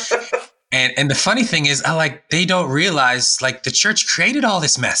solution. And the funny thing is, they don't realize, the church created all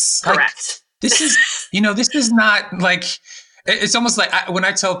this mess. Correct. This is, this is not it's almost like when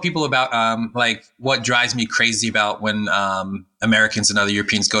I tell people about what drives me crazy about when Americans and other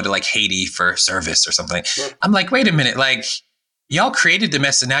Europeans go to Haiti for service or something. I'm like, wait a minute, y'all created the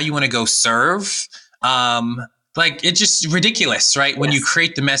mess and now you want to go serve? It's just ridiculous, right? Yes. When you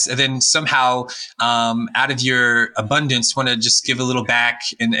create the mess and then somehow out of your abundance want to just give a little back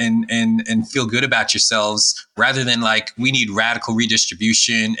and feel good about yourselves, rather than we need radical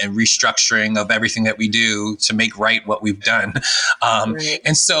redistribution and restructuring of everything that we do to make right what we've done. Right.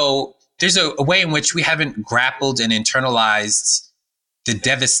 And so there's a way in which we haven't grappled and internalized the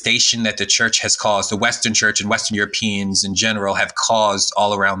devastation that the church has caused, the Western church and Western Europeans in general have caused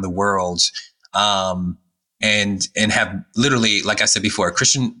all around the world. And have literally, like I said before,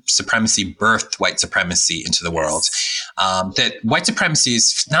 Christian supremacy birthed white supremacy into the world. That white supremacy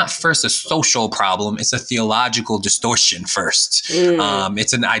is not first a social problem, it's a theological distortion first.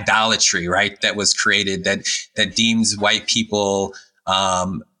 It's an idolatry, right, that was created that deems white people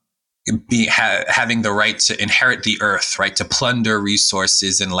having the right to inherit the earth, right, to plunder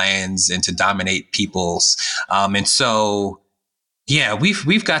resources and lands and to dominate peoples. And so, yeah,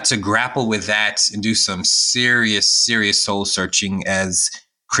 we've got to grapple with that and do some serious soul searching as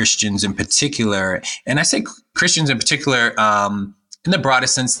Christians in particular. And I say Christians in particular in the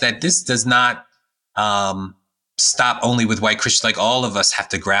broadest sense that this does not stop only with white Christians. All of us have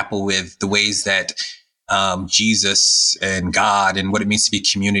to grapple with the ways that Jesus and God and what it means to be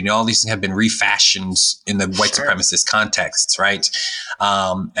community, all these things have been refashioned in the white supremacist contexts, right?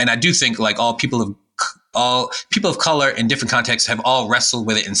 And I do think all people of color in different contexts have all wrestled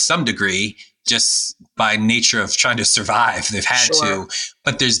with it in some degree, just by nature of trying to survive. They've had to,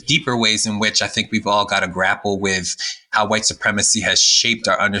 but there's deeper ways in which I think we've all got to grapple with how white supremacy has shaped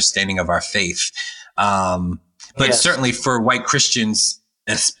our understanding of our faith. But certainly for white Christians,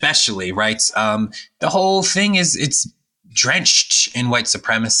 especially, right? The whole thing it's drenched in white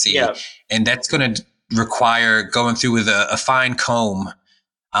supremacy, and that's going to require going through with a fine comb.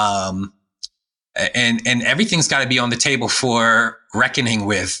 And everything's got to be on the table for reckoning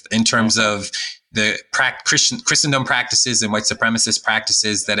with in terms of the Christendom practices and white supremacist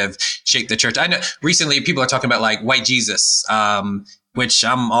practices that have shaped the church. I know recently people are talking about white Jesus, which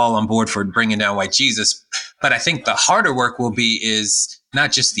I'm all on board for bringing down white Jesus. But I think the harder work is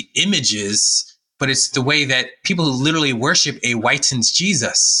not just the images, but it's the way that people literally worship a whitened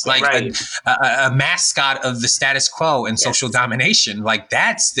Jesus, a mascot of the status quo and social domination.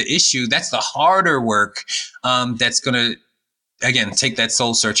 That's the issue. That's the harder work that's going to, again, take that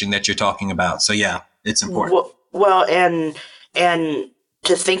soul searching that you're talking about. So yeah, it's important. Well, and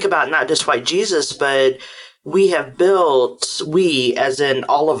to think about not just white Jesus, but we have built, we as in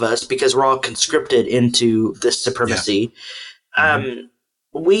all of us, because we're all conscripted into this supremacy,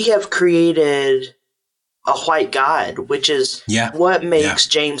 we have created a white God, which is what makes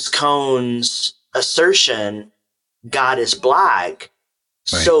James Cone's assertion, God is black,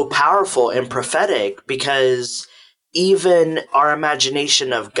 so powerful and prophetic, because even our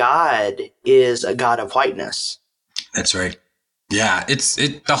imagination of God is a God of whiteness. That's right. Yeah, it's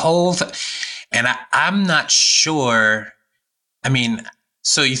the whole and I'm not sure. I mean,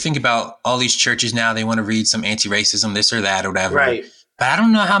 so you think about all these churches now, they want to read some anti-racism, this or that or whatever. Right. But I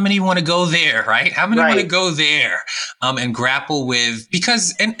don't know how many want to go there, right? How many want to go there and grapple with,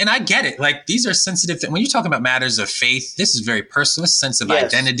 because, and I get it, like these are sensitive things. When you talk about matters of faith, this is very personal, this sense of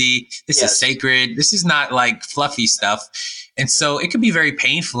identity. This is sacred. This is not like fluffy stuff. And so it can be very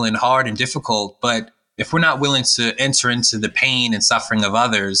painful and hard and difficult. But if we're not willing to enter into the pain and suffering of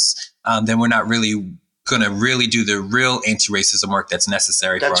others, then we're not really going to really do the real anti-racism work that's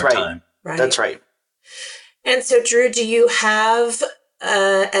necessary for our time. Right. That's right. And so, Drew, do you have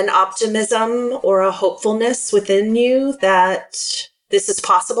an optimism or a hopefulness within you that this is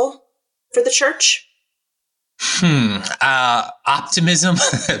possible for the church? Optimism?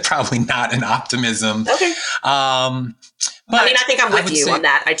 Probably not an optimism. Okay. But I mean, I think I'm with you on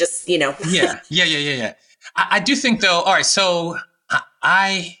that. I just, Yeah. I do think though, all right, so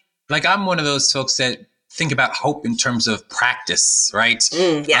I'm one of those folks that think about hope in terms of practice, right?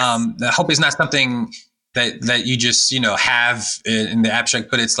 Yes. The hope is not something that you just, have in the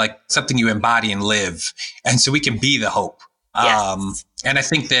abstract, but it's like something you embody and live. And so we can be the hope. Yes. And I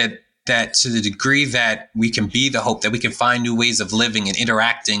think that to the degree that we can be the hope, that we can find new ways of living and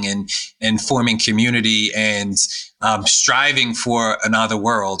interacting and forming community and striving for another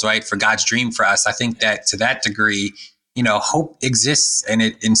world, right? For God's dream for us. I think that to that degree, hope exists and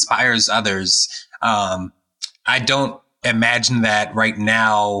it inspires others. I don't imagine that right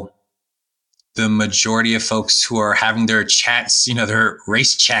now, the majority of folks who are having their chats, their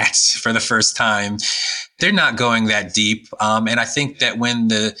race chats for the first time, they're not going that deep. And I think that when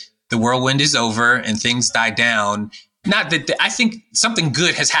the whirlwind is over and things die down, not that I think something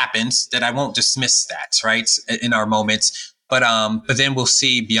good has happened, that I won't dismiss that, right, in our moments. But then we'll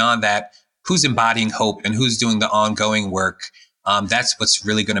see beyond that who's embodying hope and who's doing the ongoing work. That's what's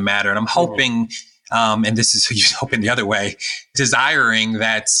really going to matter. And I'm hoping, and this is you hoping the other way, desiring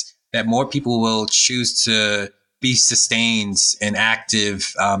that more people will choose to be sustained and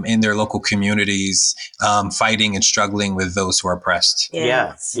active in their local communities, fighting and struggling with those who are oppressed.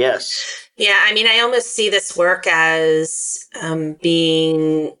 Yes. Yes. Yeah, I mean, I almost see this work as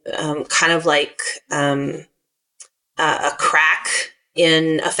being kind of like a crack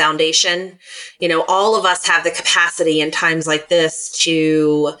in a foundation. All of us have the capacity in times like this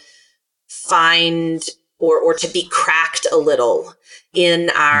to find or to be cracked a little in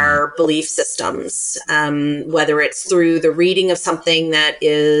our belief systems, whether it's through the reading of something that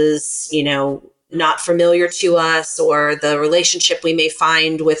is, not familiar to us, or the relationship we may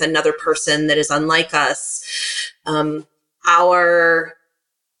find with another person that is unlike us. Our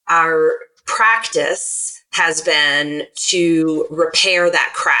practice has been to repair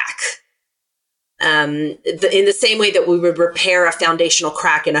that crack. In the same way that we would repair a foundational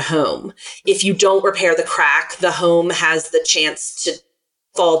crack in a home. If you don't repair the crack, the home has the chance to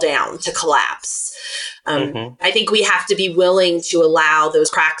fall down, to collapse. I think we have to be willing to allow those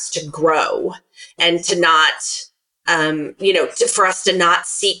cracks to grow and to not, for us to not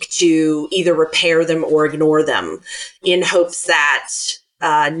seek to either repair them or ignore them in hopes that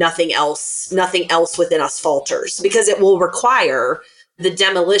nothing else within us falters, because it will require the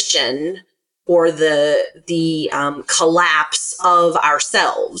demolition or the collapse of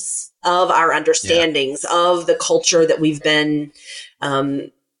ourselves, of our understandings, of the culture that we've been,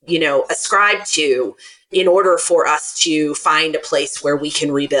 ascribed to, in order for us to find a place where we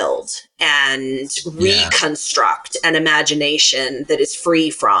can rebuild and reconstruct an imagination that is free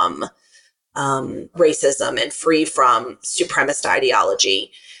from racism and free from supremacist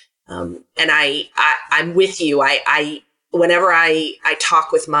ideology. And I'm with you. Whenever I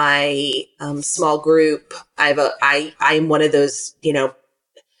talk with my small group, I'm one of those,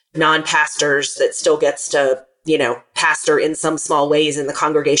 non-pastors that still gets to, pastor in some small ways in the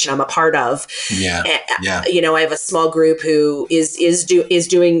congregation I'm a part of. I have a small group who is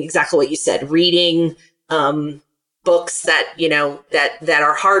doing exactly what you said, reading books that, that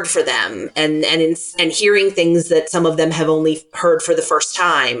are hard for them, and hearing things that some of them have only heard for the first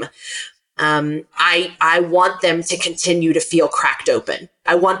time. I want them to continue to feel cracked open.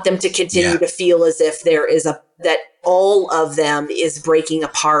 I want them to continue to feel as if there is that all of them is breaking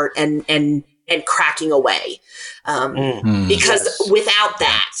apart and and cracking away. Because without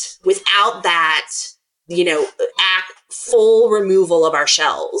that, full removal of our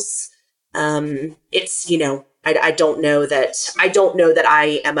shells, it's, I don't know that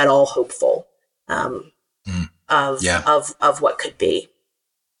I am at all hopeful of what could be.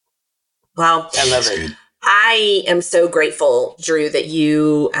 Well, I love it. I am so grateful, Drew, that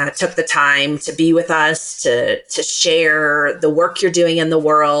you took the time to be with us, to share the work you're doing in the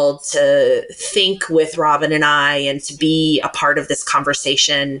world, to think with Robin and I, and to be a part of this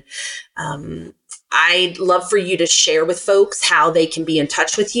conversation. I'd love for you to share with folks how they can be in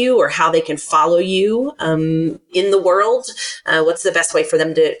touch with you or how they can follow you in the world. What's the best way for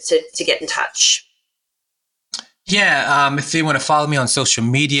them to get in touch? Yeah, if they want to follow me on social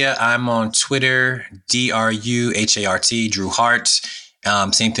media, I'm on Twitter, DRUHART, Drew Hart.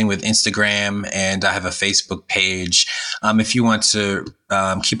 Same thing with Instagram, and I have a Facebook page. If you want to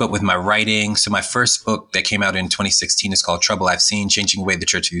keep up with my writing, so my first book that came out in 2016 is called Trouble I've Seen, Changing the Way the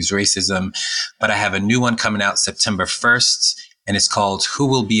Church Views Racism. But I have a new one coming out September 1st, and it's called Who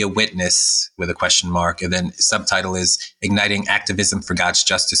Will Be a Witness, with a question mark. And then subtitle is Igniting Activism for God's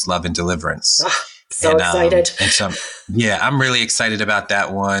Justice, Love, and Deliverance. Excited. I'm really excited about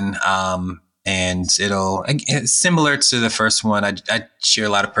that one. And it's similar to the first one. I share a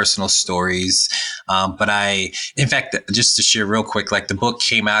lot of personal stories. But in fact, just to share real quick, like the book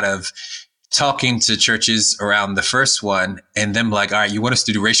came out of talking to churches around the first one and them like, all right, you want us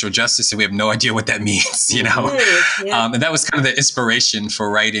to do racial justice? And we have no idea what that means, and that was kind of the inspiration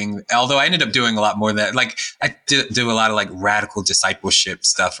for writing. Although I ended up doing a lot more than that. Like I do a lot of like radical discipleship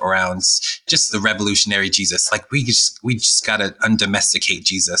stuff around just the revolutionary Jesus. Like we just got to undomesticate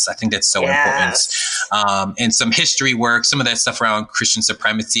Jesus. I think that's so important. And some history work, some of that stuff around Christian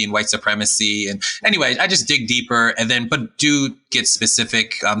supremacy and white supremacy. And anyway, I just dig deeper but do get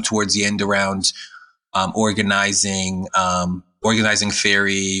specific towards the end around organizing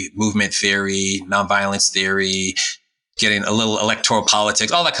theory, movement theory, nonviolence theory, getting a little electoral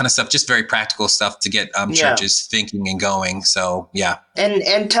politics, all that kind of stuff, just very practical stuff to get churches thinking and going. So, yeah.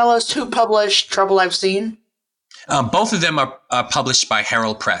 And tell us who published Trouble I've Seen? Both of them are published by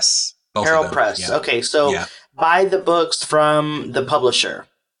Herald Press. Herald Press. Yeah. Okay, so buy the books from the publisher.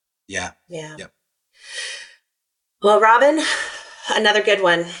 Yeah. Yep. Well, Robin, another good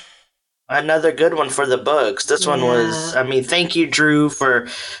one. Another good one for the books. This one was, thank you, Drew, for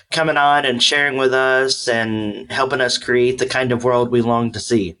coming on and sharing with us and helping us create the kind of world we long to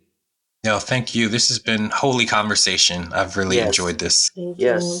see. No, thank you. This has been holy conversation. I've really enjoyed this.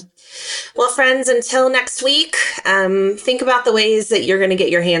 Yes. Well, friends, until next week, think about the ways that you're going to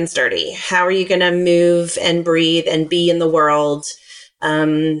get your hands dirty. How are you going to move and breathe and be in the world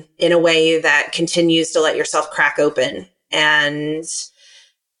in a way that continues to let yourself crack open? And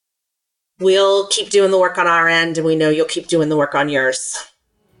we'll keep doing the work on our end, and we know you'll keep doing the work on yours.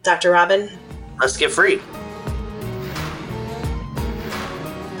 Dr. Robin? Let's get free.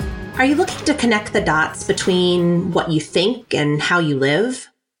 Are you looking to connect the dots between what you think and how you live?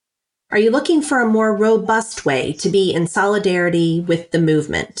 Are you looking for a more robust way to be in solidarity with the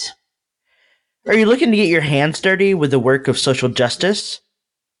movement? Are you looking to get your hands dirty with the work of social justice?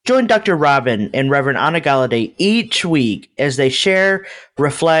 Join Dr. Robin and Reverend Anna Galladay each week as they share,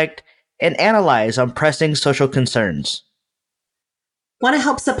 reflect, and analyze on pressing social concerns. Want to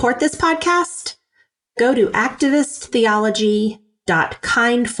help support this podcast? Go to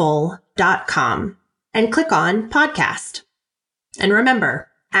activisttheology.kindful.com and click on podcast. And remember,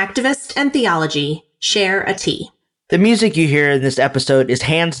 activist and theology share a T. The music you hear in this episode is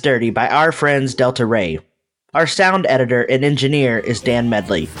Hands Dirty by our friends Delta Ray. Our sound editor and engineer is Dan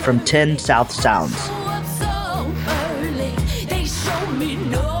Medley from 10 South Sounds.